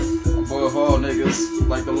above all niggas,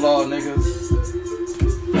 like the law, nigga.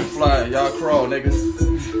 I'm flying, y'all crawl, nigga.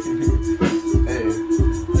 Hey,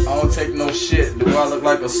 I don't take no shit. Do I look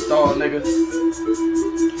like a star, nigga?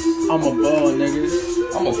 I'm a ball, nigga.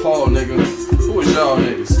 I'm a Paul, nigga. Who is y'all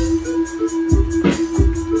niggas?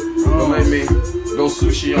 Don't make me go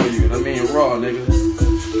sushi on you. I mean raw, nigga.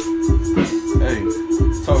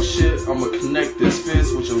 Hey, talk shit. I'ma connect this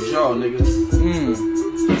fist with your jaw, nigga.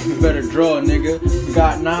 You better draw, nigga.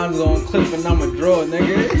 Got nines on clip and I'ma draw,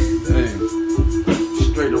 nigga. Hey,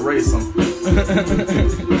 straight erase them.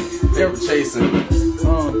 Paper chasing.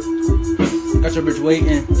 Got your bitch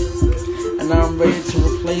waiting, and now I'm ready to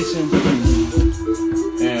replace him.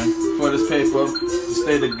 And for this paper to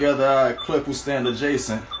stay together, I clip who stand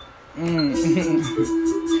adjacent.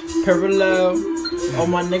 Parallel. All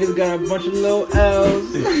my niggas got a bunch of little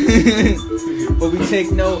L's. But we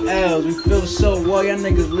take no L's. We feel so well, y'all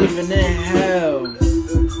niggas living in hell.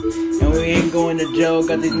 And we ain't going to jail.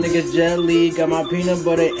 Got these niggas jelly. Got my peanut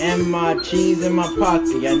butter and my cheese in my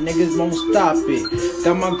pocket. Y'all niggas won't stop it.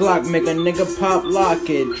 Got my Glock, make a nigga pop, lock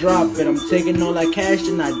it, drop it. I'm taking all that cash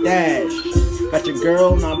and I dash. Got your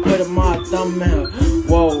girl, now put my thumb in her.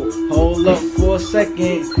 Whoa, hold up for a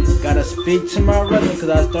second. Gotta speak to my brother cause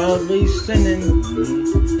I started listening.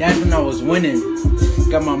 That's when I was winning.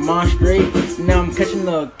 Got my mind straight, now I'm catching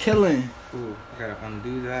the killing. Ooh, I gotta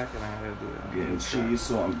undo that and I gotta do it. Getting cheese,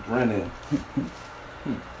 so I'm grinning.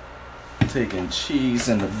 Taking cheese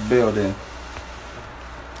in the building.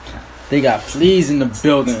 They got fleas in the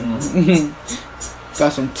building.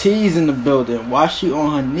 Got some T's in the building. Why she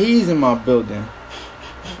on her knees in my building?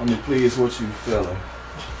 I mean, please, what you feeling?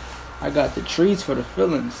 I got the trees for the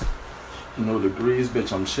feelings. No degrees,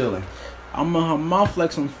 bitch, I'm chilling. I'm in her mouth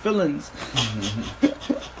like some fillings.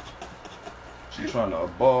 She trying to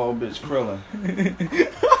ball, bitch, krillin'.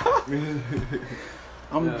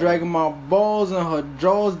 I'm dragging my balls and her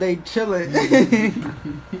jaws, they chilling.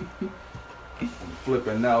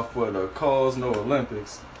 Flipping out for the cause, no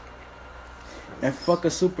Olympics. And fuck a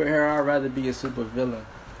superhero, I'd rather be a super villain.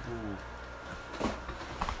 Ooh.